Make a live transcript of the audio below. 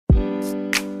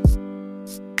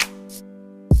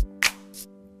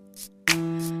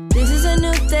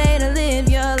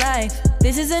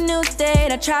This is a new state,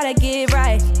 I try to get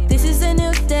right. This is a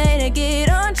new day to get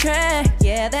on track.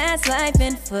 Yeah, that's life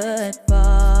in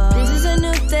football. This is a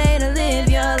new day to live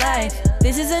your life.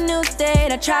 This is a new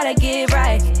state, I try to get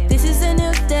right. This is a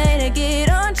new day to get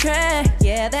on track.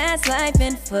 Yeah, that's life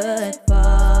in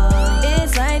football.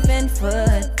 It's life in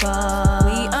football.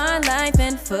 We are life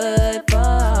in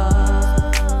football.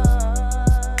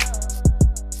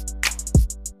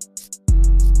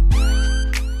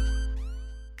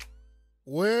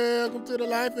 Welcome to the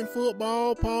Life in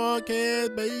Football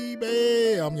podcast,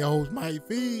 baby. I'm your host, Mike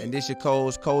Fee. And this your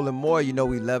coach, Colin Moore. You know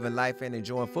we loving life and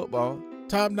enjoying football.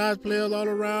 Top-notch players all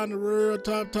around the world.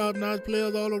 Top-notch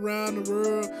players all around the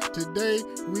world. Today,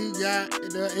 we got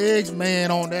the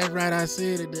X-Man on. That's right, I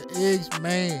said it, the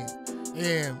X-Man.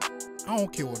 And I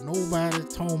don't care what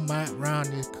nobody's talking about around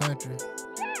this country.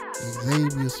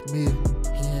 Xavier Smith,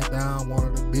 hands down, one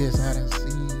of the best I done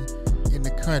seen in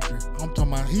the country. I'm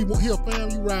talking about, he a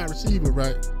FAMU Receiver,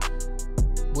 right?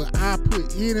 But I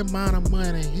put any amount of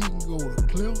money, he can go to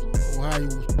Clemson, Ohio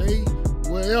State,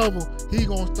 wherever, he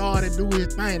gonna start and do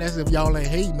his thing. That's if y'all ain't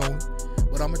hating on him.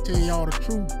 But I'm gonna tell y'all the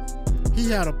truth. He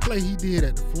had a play he did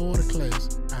at the Florida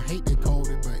Classic. I hate they called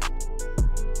it back.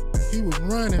 He was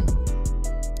running,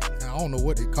 I don't know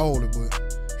what they called it, but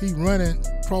he running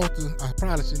across the, I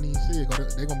probably shouldn't even say it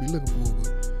because they're gonna be looking for it,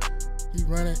 but he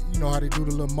running, you know how they do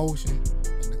the little motion, and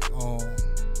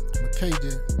McKay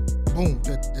just, boom,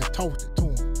 just tossed it to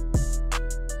him.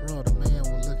 Bro, the man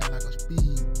was looking like a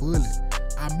speed bullet.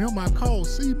 I remember I called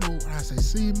C-Mo, and I said,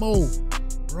 C-Mo,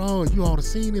 bro, you ought to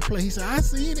seen this play. He said, I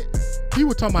seen it. He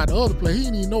was talking about the other play. He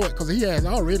didn't even know it because he had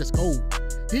already scored.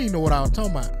 He didn't know what I was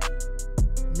talking about.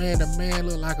 Man, the man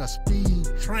looked like a speed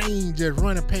train just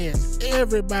running past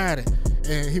everybody.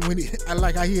 And I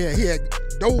like how he had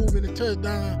dove in the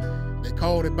touchdown. They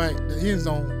called it back, the end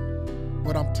zone.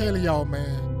 But I'm telling y'all,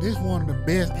 man, this one of the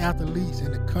best athletes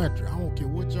in the country. I don't care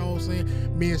what y'all saying.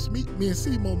 Me and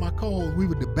Simo, my co-host, we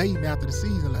were debating after the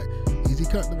season, like, is he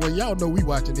coming? Well, y'all know we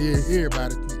watching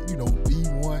everybody, you know,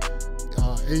 B1,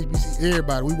 HBC,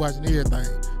 everybody, we watching everything.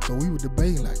 So we were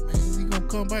debating, like, man, is he gonna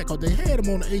come back? Because they had him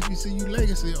on the HBCU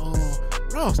legacy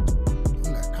roster. We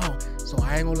like, no. So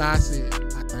I ain't gonna lie, I said,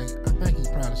 I think he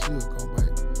probably should come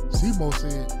back. Simo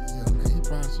said, yeah, man, he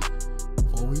probably should.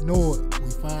 Before we know it, we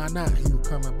find out he was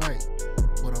coming back.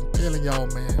 But I'm telling y'all,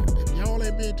 man, if y'all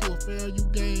ain't been to a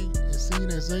FAMU game and seen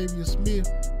that Xavier Smith,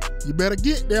 you better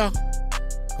get there.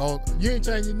 Cause you ain't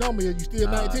changing your number yet. You still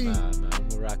 19. Nah, I'm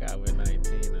gonna rock out with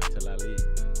 19 until I leave.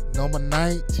 Number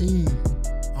 19.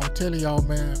 I'm telling y'all,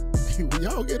 man, when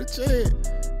y'all get a chance,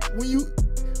 I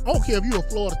don't care if you a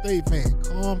Florida State fan,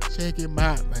 come check him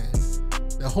out, man.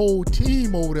 The whole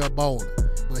team over there balling.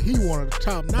 But he one of the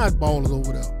top-notch ballers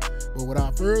over there. But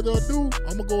without further ado,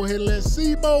 I'm going to go ahead and let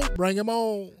Simo bring him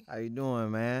on. How you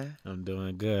doing, man? I'm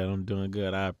doing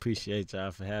good. I appreciate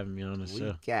y'all for having me on the show.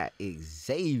 We got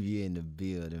Xavier in the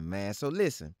building, man. So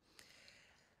listen,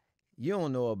 you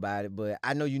don't know about it, but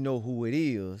I know you know who it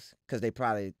is because they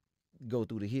probably go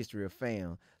through the history of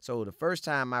FAM. So the first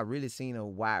time I really seen a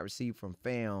wide receiver from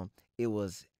FAM, it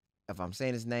was, if I'm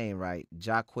saying his name right,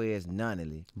 Jaquez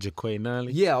Nunnally. Jaquez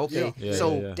Nunnally? Yeah, okay. Yeah.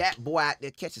 So that boy out there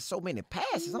catching so many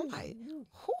passes, I'm like,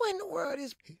 who in the world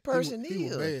this person he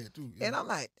is? was bad too, yeah. And I'm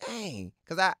like, dang,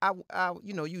 because I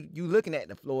you know, you looking at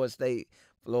the Florida State,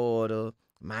 Florida,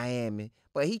 Miami,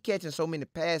 but he catching so many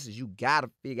passes, you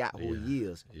gotta figure out who he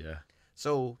is. Yeah.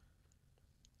 So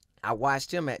I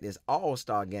watched him at this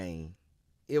All-Star game.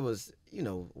 It was, you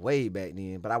know, way back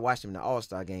then, but I watched him in the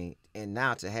All-Star game. And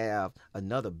now to have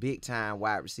another big-time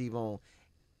wide receiver on,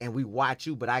 and we watch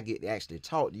you, but I get to actually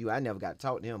talk to you. I never got to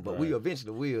talk to him, but we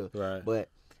eventually will. Right. But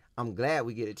I'm glad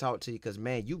we get to talk to you because,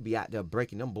 man, you be out there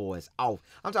breaking them boys off.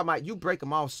 I'm talking about you break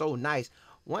them off so nice.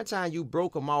 One time you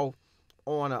broke them off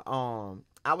on a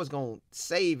I was going to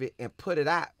save it and put it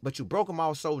out, but you broke them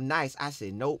off so nice. I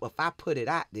said, nope, if I put it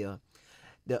out there,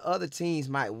 the other teams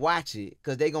might watch it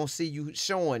because they're going to see you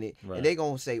showing it. Right. And they're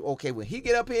going to say, okay, when he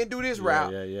get up here and do this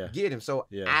route, get him. So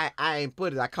I ain't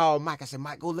put it. I called Mike. I said,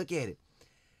 Mike, go look at it.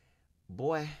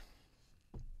 Boy,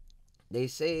 they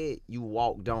said you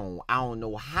walked on. I don't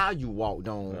know how you walked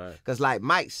on. Because like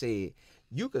Mike said,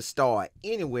 you could start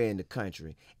anywhere in the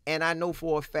country. And I know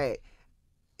for a fact,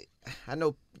 I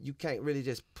know you can't really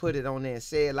just put it on there and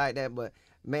say it like that, but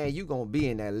man, you going to be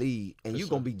in that league, and you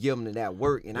going to be giving them that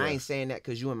work. And I ain't saying that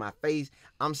because you in my face.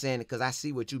 I'm saying it because I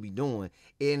see what you be doing.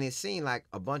 And it seemed like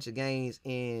a bunch of games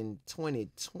in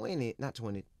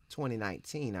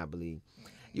 2019, I believe.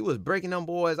 You was breaking them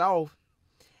boys off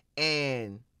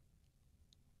and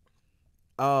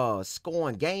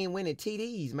scoring game-winning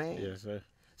TDs, man. Yes, sir.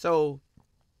 So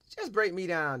just break me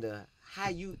down to how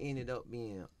you ended up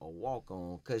being a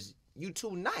walk-on, because you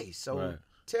too nice. So Right.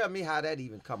 tell me how that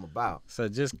even come about. So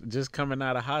just coming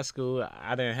out of high school,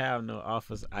 I didn't have no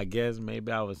offers. I guess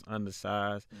maybe I was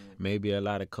undersized. Maybe a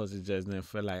lot of coaches just didn't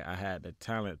feel like I had the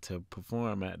talent to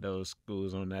perform at those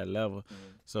schools on that level.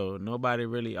 So nobody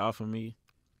really offered me.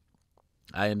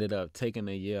 I ended up taking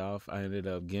a year off. I ended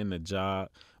up getting a job.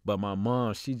 But my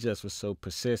mom, she just was so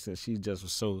persistent. She just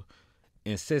was so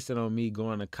insistent on me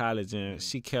going to college, and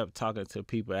she kept talking to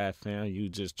people at FAMU,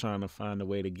 just trying to find a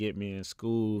way to get me in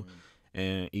school.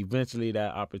 And eventually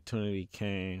that opportunity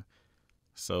came.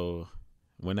 So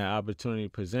when that opportunity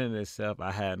presented itself,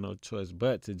 I had no choice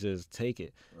but to just take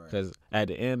it. Because at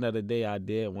the end of the day, I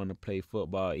did want to play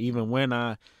football. Even when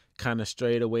I kind of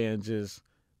strayed away and just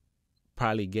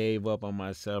probably gave up on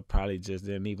myself, probably just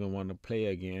didn't even want to play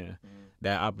again,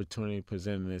 that opportunity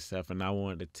presented itself, and I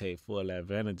wanted to take full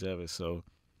advantage of it. So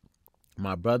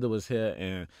my brother was here,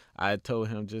 and I told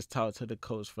him, just talk to the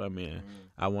coach for me, and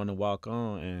I want to walk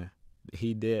on, and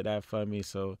he did that for me.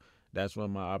 So that's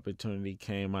when my opportunity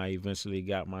came. I eventually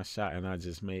got my shot, and I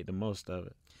just made the most of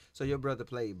it. So your brother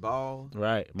played ball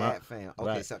Right. at FAM. Okay,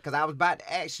 right. so because I was about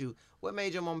to ask you, what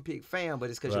made your mom pick FAM, but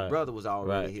it's because your brother was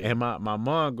already here. And my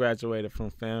mom graduated from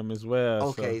FAM as well.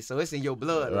 Okay, so it's in your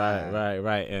bloodline.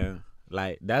 Right. And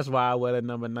like that's why I wear the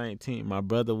number 19. My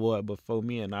brother wore it before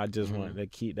me, and I just wanted to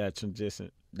keep that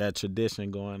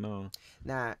tradition going on.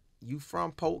 Now, you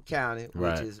from Polk County,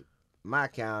 which is my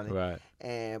county. Right.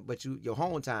 But your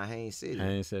hometown, Haines City.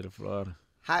 Haines City, Florida.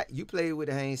 How you played with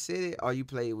the Haines City or you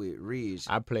played with Ridge?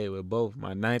 I played with both.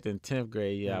 My 9th and 10th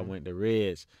grade year, I went to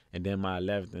Ridge, and then my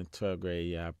 11th and 12th grade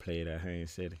year, I played at Haines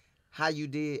City. How you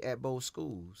did at both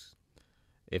schools?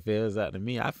 If it was up to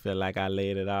me, I feel like I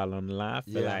laid it all on the line. I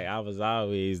feel like I was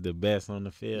always the best on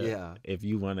the field. Yeah. If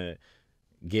you want to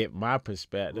get my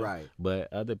perspective. Right.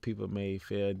 But other people may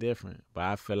feel different. But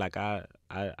I feel like I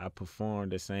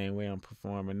performed the same way I'm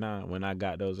performing now. When I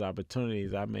got those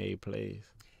opportunities, I made plays.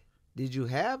 Did you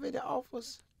have any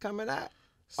offers coming out?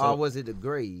 So, or was it the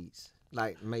grades?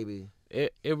 Like maybe...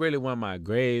 It really wasn't my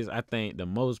grades. I think the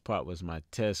most part was my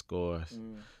test scores.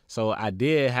 So I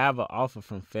did have an offer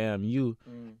from FAMU,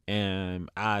 and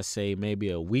I say maybe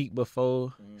a week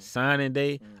before signing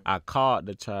day, I called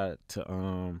to try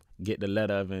to get the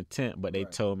letter of intent, but they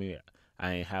told me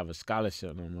I ain't have a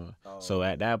scholarship no more. So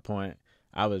at that point,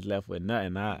 I was left with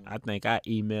nothing. I think I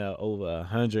emailed over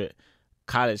 100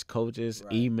 college coaches,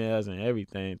 emails and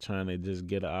everything, trying to just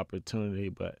get an opportunity,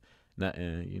 but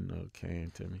nothing,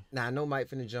 came to me. Now, I know Mike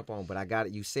finna jump on, but I got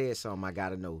it. You said something I got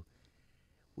to know.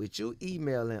 With you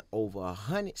emailing over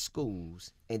 100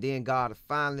 schools, and then God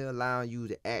finally allowing you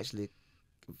to actually,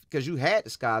 because you had the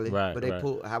scholarship, but they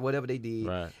put whatever they did.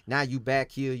 Now you back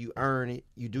here, you earn it,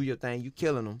 you do your thing, you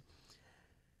killing them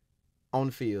on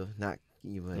the field, not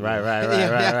you. Right.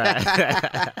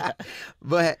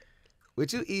 But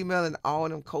with you emailing all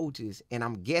them coaches, and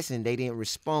I'm guessing they didn't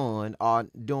respond or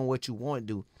doing what you want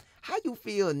to do, how you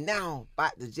feel now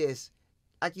about to just,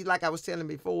 like I was telling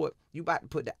before, you about to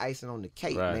put the icing on the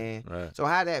cake, man. So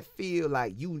how that feel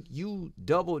like you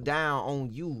double down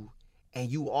on you and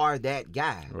you are that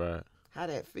guy? Right. How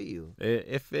that feel?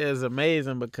 It feels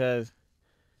amazing because,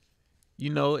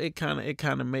 it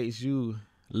kind of makes you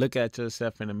look at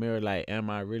yourself in the mirror like, am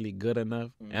I really good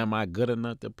enough? Am I good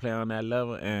enough to play on that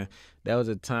level? And there was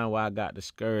a time where I got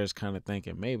discouraged, kind of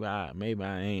thinking maybe I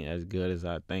ain't as good as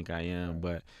I think I am.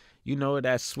 But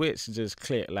that switch just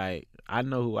clicked. Like, I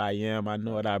know who I am. I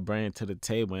know what I bring to the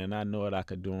table, and I know what I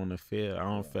could do on the field. I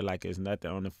don't feel like it's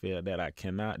nothing on the field that I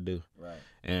cannot do. Right.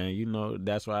 And,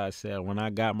 that's why I said when I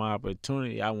got my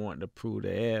opportunity, I wanted to prove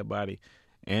to everybody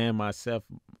and myself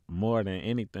more than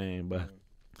anything. But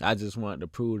I just wanted to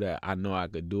prove that I know I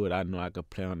could do it. I know I could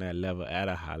play on that level at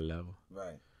a high level.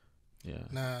 Right. Yeah.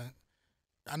 Now,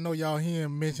 I know y'all hear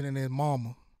him mentioning his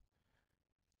mama.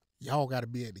 Y'all got to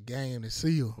be at the game to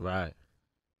see her. Right.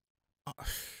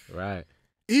 Right.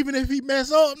 Even if he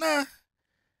mess up now,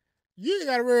 you ain't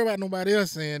got to worry about nobody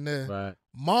else saying that. Right.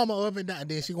 Mama up and down.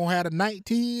 Then she going to have the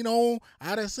 19 on.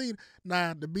 I done seen.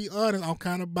 Now, to be honest, I'm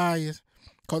kind of biased.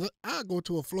 Because I go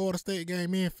to a Florida State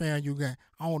game and FAMU game.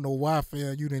 I don't know why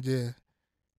FAMU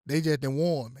they just didn't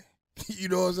warn me. You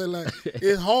know what I'm saying? Like,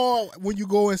 it's hard when you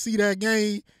go and see that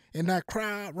game and that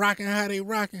crowd rocking how they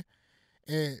rocking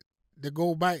and to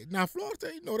go back. Now, Florida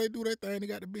State, they do their thing. They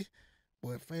got to be.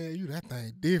 But FAMU, that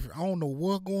thing different. I don't know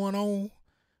what's going on.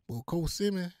 But Coach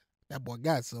Simmons, that boy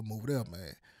got something over there,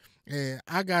 man. And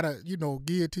I got to,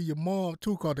 give it to your mom,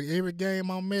 too, because every game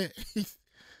I'm at,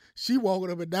 she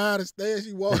walking up and down the stairs.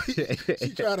 She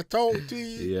try to talk to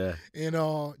you. Yeah. And,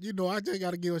 I just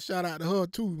got to give a shout out to her,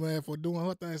 too, man, for doing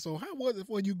her thing. So how was it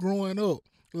for you growing up?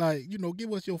 Like,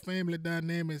 give us your family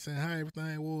dynamics and how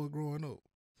everything was growing up.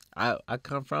 I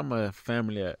come from a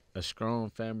family, a strong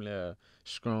family of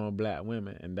strong black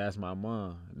women, and that's my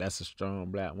mom. That's a strong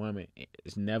black woman.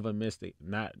 It's never missed it.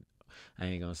 I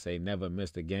ain't gonna say never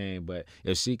missed a game, but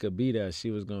if she could be there,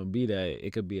 she was gonna be there.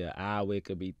 It could be an hour, it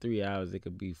could be 3 hours, it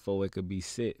could be 4, it could be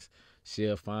 6.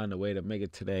 She'll find a way to make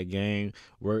it to that game,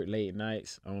 work late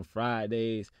nights on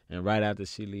Fridays, and right after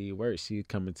she leave work, she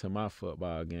coming to my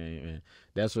football game. And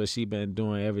that's what she been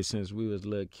doing ever since we was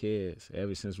little kids.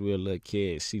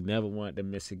 She never wanted to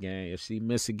miss a game. If she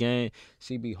miss a game,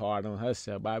 she be hard on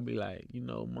herself. I'd be like,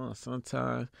 Mom,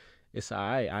 sometimes it's all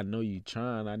right. I know you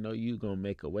trying. I know you going to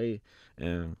make a way.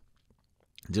 And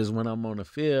just when I'm on the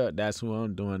field, that's who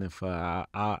I'm doing it for.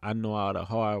 I know all the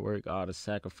hard work, all the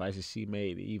sacrifices she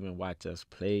made to even watch us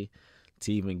play,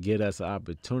 to even get us an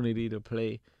opportunity to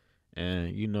play.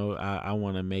 And, I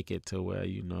want to make it to where,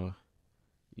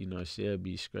 she'll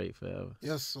be straight forever.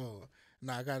 Yes, sir.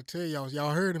 Now, I got to tell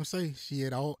y'all heard him say she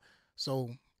had all.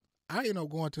 So, I ended up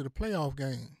going to the playoff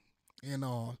game in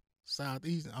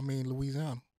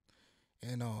Louisiana.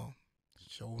 And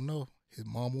sure enough, his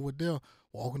mama was there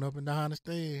walking up and down the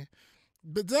stairs.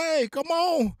 But Zay, come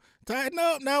on, tighten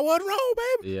up. Now what's wrong,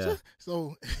 baby? Yeah.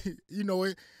 So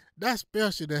that's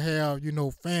special to have,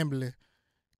 family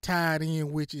tied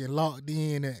in with you and locked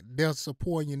in, and they'll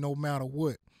support you no matter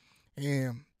what.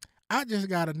 And I just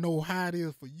got to know how it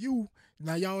is for you.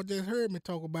 Now, y'all just heard me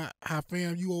talk about how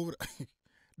FAMU over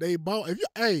they bought.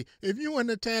 If you in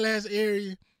the Tallahassee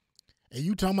area, and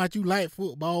you talking about you like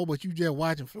football, but you just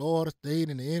watching Florida State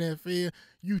and the NFL,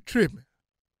 you tripping.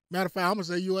 Matter of fact, I'm going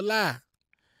to say you a lie.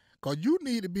 Because you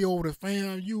need to be over to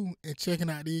FAMU and checking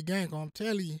out these games. Because I'm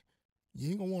telling you, you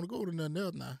ain't going to want to go to nothing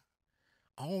else now.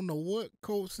 I don't know what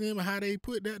Coach Simmons, how they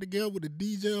put that together with the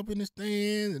DJ up in the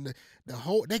stands and the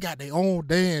whole, they got their own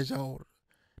dance, y'all.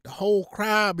 The whole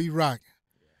crowd be rocking.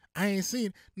 I ain't seen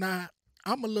it. Now,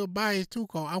 I'm a little biased too,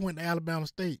 because I went to Alabama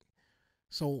State.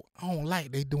 So I don't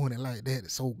like they doing it like that.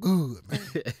 It's so good, man.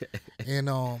 And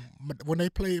when they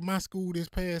played my school this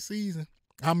past season,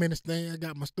 I'm in the stand,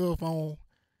 got my stuff on.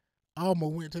 I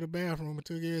almost went to the bathroom and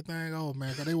took everything off, man,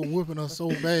 because they were whooping us so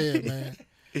bad, man.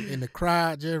 And the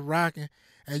crowd just rocking.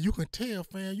 And you can tell,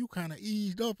 fam, you kind of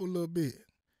eased up a little bit.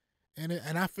 And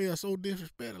I felt so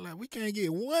disrespected. Like, we can't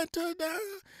get one touchdown?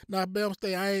 Now, Alabama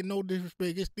State, I ain't no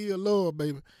disrespect. It's still love,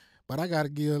 baby. But I got to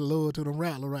give love to the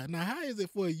Rattlers right now. How is it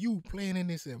for you playing in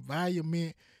this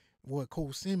environment, what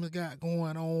Coach Simmons got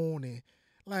going on? And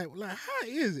like how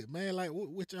is it, man, like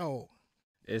with y'all?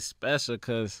 It's special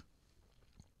because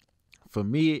for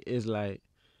me, it's like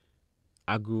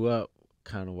I grew up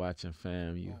kind of watching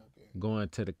FAMU, going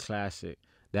to the Classic.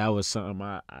 That was something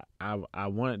I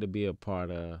wanted to be a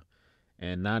part of.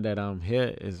 And now that I'm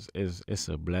here, it's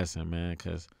a blessing, man,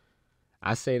 because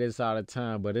I say this all the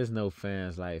time, but there's no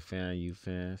fans like FAMU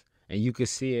fans. And you can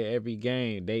see it every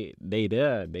game. They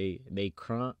there. They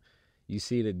crunk. You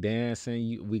see the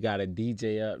dancing. We got a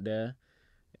DJ up there.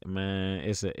 Man,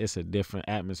 it's a different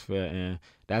atmosphere, and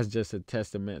that's just a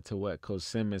testament to what Coach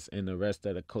Simmons and the rest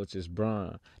of the coaches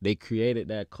brought. They created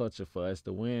that culture for us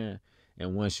to win.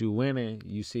 And once you winning,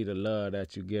 you see the love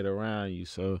that you get around you.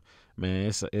 So,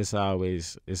 man, it's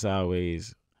always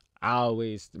I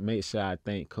always make sure I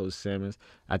thank Coach Simmons.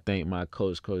 I thank my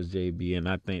coach, Coach JB, and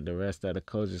I thank the rest of the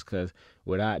coaches, because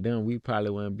without them, we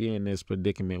probably wouldn't be in this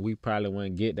predicament. We probably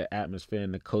wouldn't get the atmosphere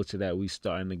and the culture that we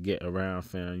starting to get around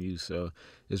FAMU. So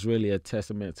it's really a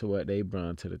testament to what they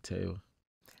brought to the table.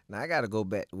 Now, I got to go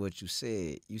back to what you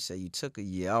said. You said you took a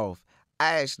year off.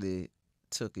 I actually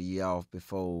took a year off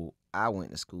before I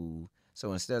went to school.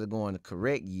 So instead of going the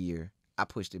correct year, I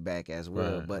pushed it back as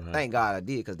well. Right, but right. thank God I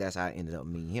did, because that's how I ended up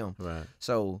meeting him. Right.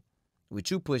 So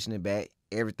with you pushing it back,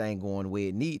 everything going the way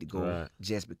it need to go, Right.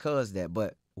 just because of that.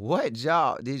 But what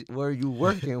job were you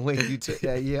working when you took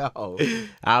that year off?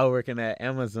 I was working at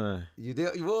Amazon. You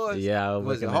did? You was? Yeah, I was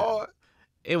Was it working at- hard?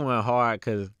 It wasn't hard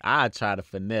because I try to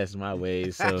finesse my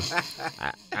ways. So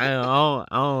I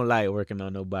don't like working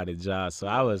on nobody's job. So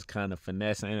I was kind of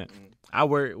finessing. I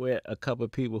worked with a couple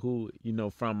of people who,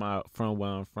 from where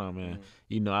I'm from.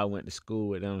 And, I went to school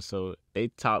with them. So they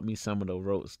taught me some of the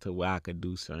ropes to where I could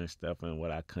do certain stuff and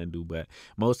what I couldn't do. But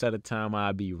most of the time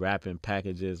I'd be wrapping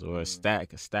packages or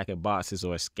stacking boxes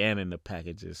or scanning the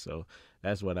packages. So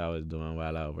that's what I was doing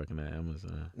while I was working at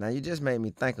Amazon. Now, you just made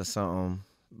me think of something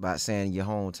about saying your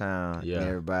hometown Yeah. and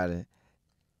everybody.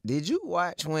 Did you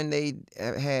watch when they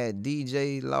had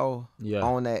DJ Law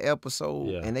on that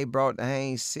episode and they brought the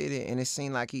Haines City and it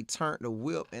seemed like he turned the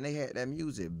whip and they had that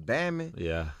music bamming?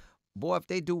 Yeah. Boy, if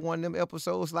they do one of them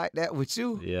episodes like that with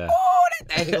you, yeah. Oh,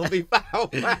 that thing gonna be fine.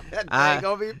 That thing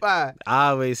gonna be fine. I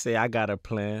always say I got a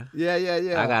plan. Yeah.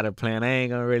 I got a plan. I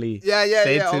ain't gonna really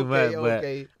say too much, but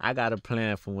I got a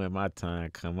plan for when my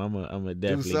time come. I'm gonna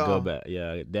definitely go back.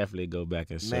 Yeah, definitely go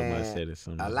back and show my city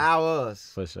something. Allow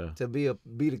us for sure to be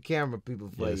the camera people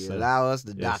for you. Sir. Allow us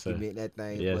to document that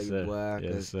thing for you, boy.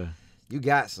 Yes, sir. You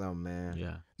got something, man.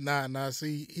 Yeah. Nah.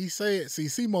 See, he said. See,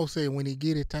 Simo said when he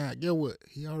get it time. Get what?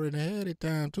 He already had it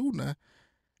time too. Now,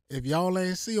 if y'all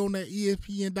ain't see on that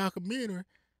ESPN documentary,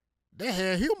 they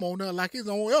had him on there like his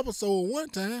own episode one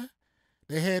time.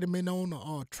 They had him in on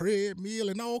the treadmill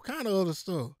and all kind of other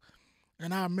stuff.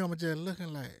 And I remember just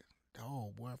looking like,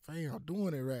 oh boy, fam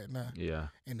doing it right now. Yeah.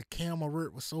 And the camera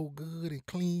work was so good and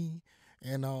clean,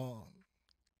 and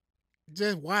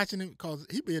just watching him, because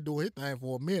he been doing his thing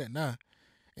for a minute now,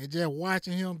 and just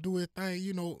watching him do his thing,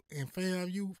 in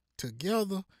FAMU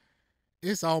together,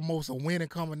 it's almost a winning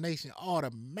combination,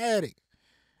 automatic.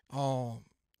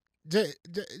 Just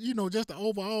the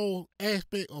overall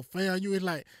aspect of FAMU is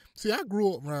like, see, I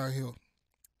grew up around here.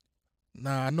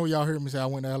 Now, I know y'all heard me say I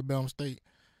went to Alabama State.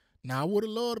 Now, I would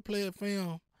have loved to play at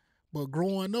FAM, but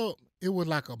growing up, it was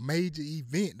like a major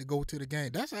event to go to the game.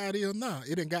 That's how it is now.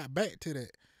 It done got back to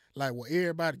that. Like, well,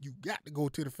 everybody, you got to go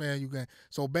to the FAMU game.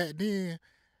 So back then,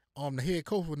 the head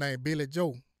coach was named Billy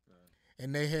Joe.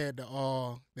 And they had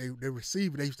the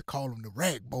receiver, they used to call him the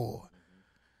RAC Boy.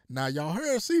 Now, y'all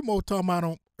heard Simo talking about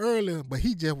him earlier, but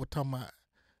he just was talking about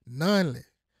Nunley.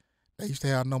 They used to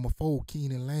have number 4,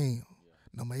 Keenan Lamb,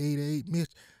 number 88,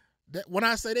 Mitch. When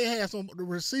I say they had some of the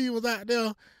receivers out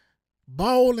there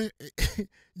balling,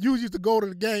 you used to go to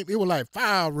the game, it was like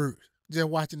fireworks just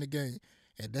watching the game.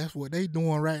 And that's what they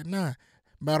doing right now.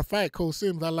 Matter of fact, Coach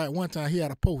Simmons, I like one time he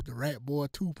had a post, the RAC Boy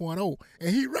 2.0, and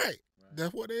he right.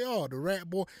 That's what they are, the RAC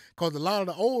Boy. Because a lot of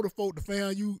the older folk, the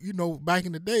FAMU, back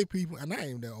in the day, people, and I ain't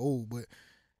even that old, but,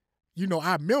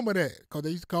 I remember that because they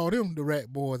used to call them the RAC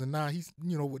Boys, and now he's,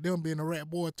 with them being the RAC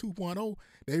Boy 2.0,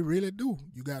 they really do.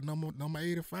 You got number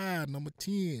 85, number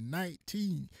 10,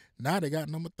 19. Now they got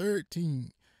number 13.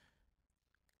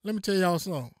 Let me tell y'all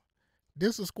something.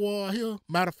 This a squad here.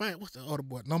 Matter of fact, what's the other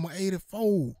boy? Number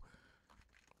 84,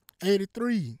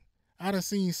 83. I done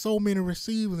seen so many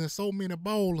receivers and so many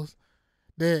ballers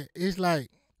that it's like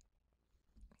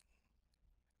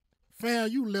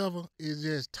FAMU level is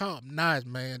just top notch,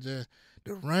 man. Just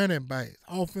the running backs,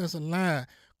 offensive line,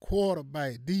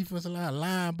 quarterback, defensive line,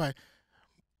 linebacker.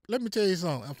 Let me tell you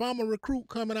something. If I'm a recruit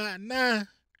coming out now,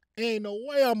 ain't no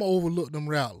way I'm going to overlook them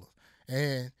Rattlers.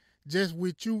 And just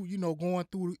with you, going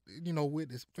through, with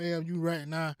this FAMU right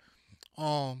now,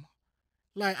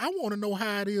 like, I want to know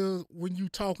how it is when you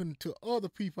talking to other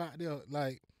people out there,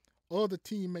 like other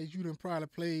teammates you done probably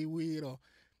played with, or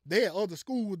they at other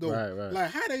schools, though. Right.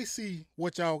 Like, how they see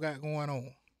what y'all got going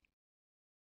on?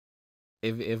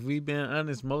 If we been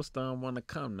honest, most of them want to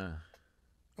come now.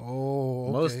 Oh,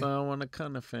 okay. Most of them want to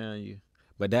come to FAMU.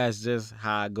 But that's just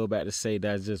how I go back to say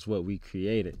that's just what we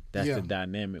created. That's the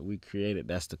dynamic we created.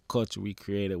 That's the culture we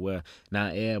created where now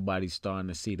everybody's starting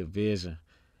to see the vision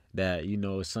that,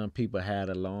 some people had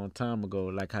a long time ago,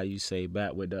 like how you say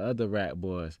back with the other RAC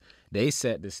Boys. They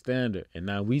set the standard, and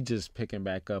now we just picking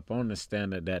back up on the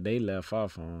standard that they left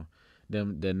off on.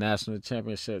 The national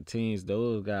championship teams,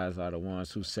 those guys are the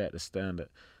ones who set the standard.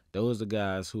 Those are the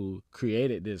guys who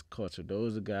created this culture.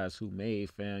 Those are the guys who made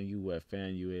FAMU what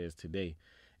FAMU is today.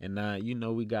 And now,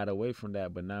 we got away from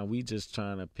that, but now we just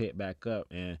trying to pick back up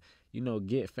and,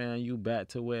 get FAMU back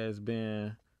to where it's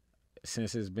been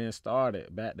since it's been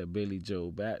started, back to Billy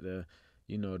Joe, back to,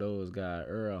 those guys,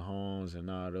 Earl Holmes and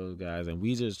all those guys. And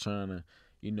we just trying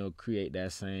to, create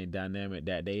that same dynamic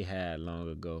that they had long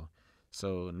ago.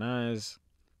 So now it's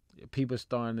people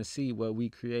starting to see what we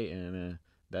creating, and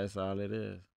that's all it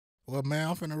is. Well, man,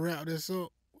 I'm finna wrap this up.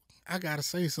 I got to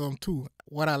say something, too.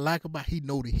 What I like about he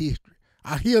know the history.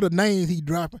 I hear the names he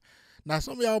dropping. Now,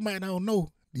 some of y'all might not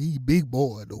know. These big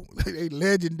boys, though. They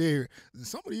legendary.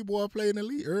 Some of these boys play in the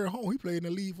league. Earl Holmes, he played in the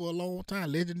league for a long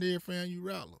time. Legendary FAMU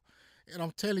Rattler. And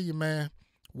I'm telling you, man,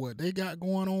 what they got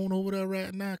going on over there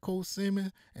right now, Coach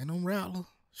Simmons and them Rattlers,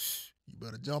 you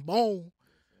better jump on.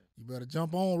 You better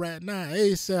jump on right now.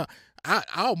 Hey, sir, I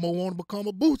almost want to become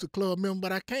a Booster Club member,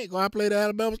 but I can't go. I played at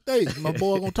Alabama State. My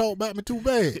boy gonna talk about me too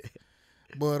bad.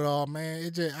 But, man,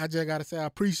 I just got to say I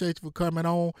appreciate you for coming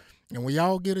on. And when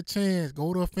y'all get a chance,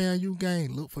 go to a FAMU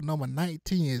game. Look for number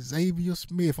 19, Xavier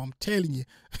Smith. I'm telling you,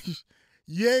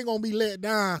 you ain't going to be let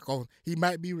down because he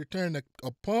might be returning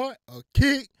a punt, a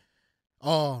kick,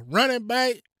 running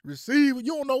back, receiver.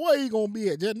 You don't know where he going to be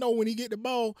at. Just know when he get the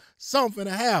ball, something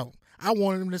to happen. I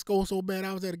wanted him to score so bad.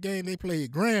 I was at a game they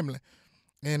played Grambling,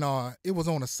 and it was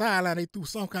on the sideline. They threw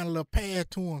some kind of little pass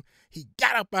to him. He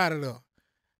got up out of there.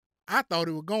 I thought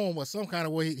it was going, but some kind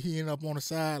of way he ended up on the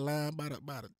sideline about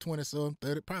a 20-something,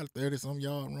 30, probably 30-some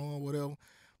yard run, whatever.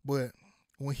 But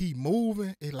when he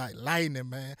moving, it's like lightning,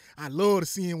 man. I love to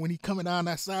see him when he coming down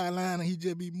that sideline and he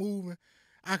just be moving.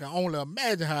 I can only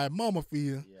imagine how his mama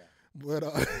feel. Yeah. But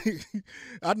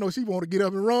I know she want to get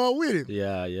up and run with him.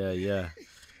 Yeah.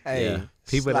 Hey, yeah.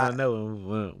 People don't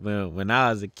know when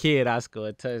I was a kid, I scored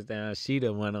a touchdown. She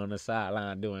the one on the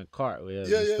sideline doing cartwheels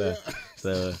and stuff. Yeah.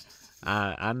 So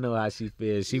I know how she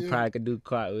feels. She probably could do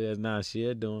cartwheels now.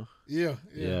 She'll do them.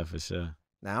 Yeah, for sure.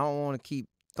 Now, I don't want to keep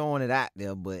throwing it out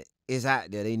there, but it's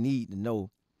out there. They need to know.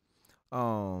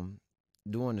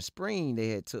 During the spring, they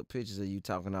had took pictures of you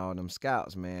talking to all them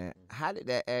scouts, man. How did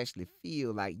that actually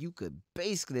feel? Like, you could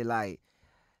basically, like,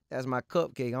 that's my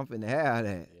cupcake. I'm finna have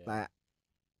that. Yeah.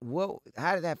 Like,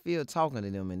 how did that feel talking to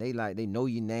them? And they know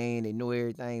your name. They know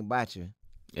everything about you.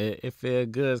 It feels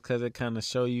good because it kind of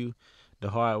show you the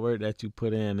hard work that you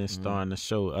put in and starting to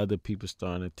show other people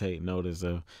starting to take notice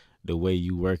of the way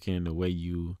you working, the way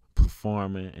you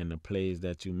performing, and the plays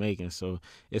that you making. So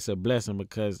it's a blessing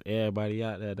because everybody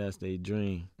out there, that's their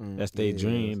dream. That's their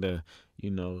dream to,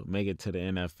 make it to the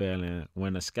NFL. And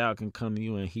when a scout can come to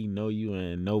you and he know you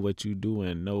and know what you do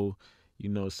and know,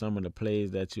 some of the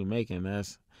plays that you're making, that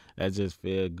just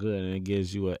feels good, and it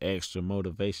gives you an extra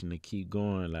motivation to keep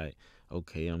going. Like,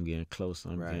 okay, I'm getting closer.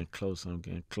 I'm getting closer.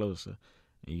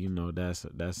 And that's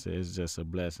it's just a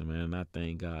blessing, man. And I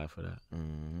thank God for that.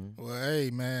 Mm-hmm. Well, hey,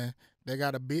 man, they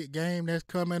got a big game that's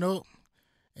coming up,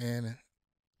 and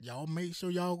y'all make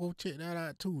sure y'all go check that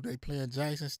out too. They playing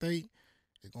Jackson State.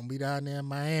 It's gonna be down there in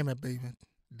Miami, baby.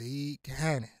 Dade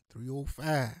County,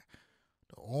 305.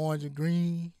 The orange and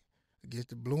green against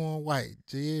the blue and white.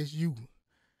 JSU.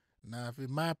 Now, if it's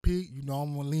my pick, I'm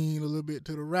gonna lean a little bit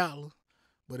to the Rattlers.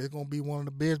 But it's going to be one of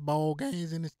the best ball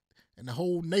games in the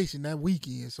whole nation that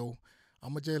weekend. So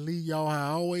I'm going to just leave y'all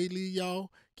how I always leave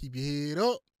y'all. Keep your head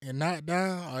up and not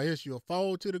down, or else you'll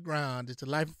fall to the ground. It's the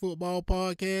Life of Football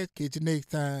podcast. Catch you next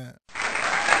time.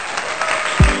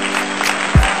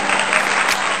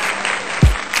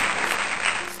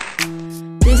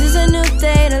 This is a new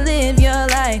day to live your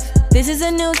life. This is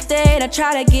a new day to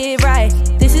try to get right.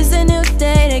 This is a new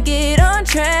day to get on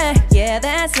track. Yeah,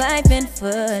 that's life in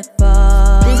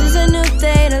football. This is a new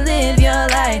day to live your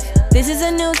life. This is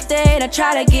a new day to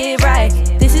try to get right.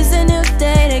 This is a new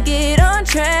day to get on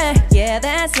track. Yeah,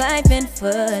 that's life in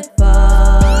football.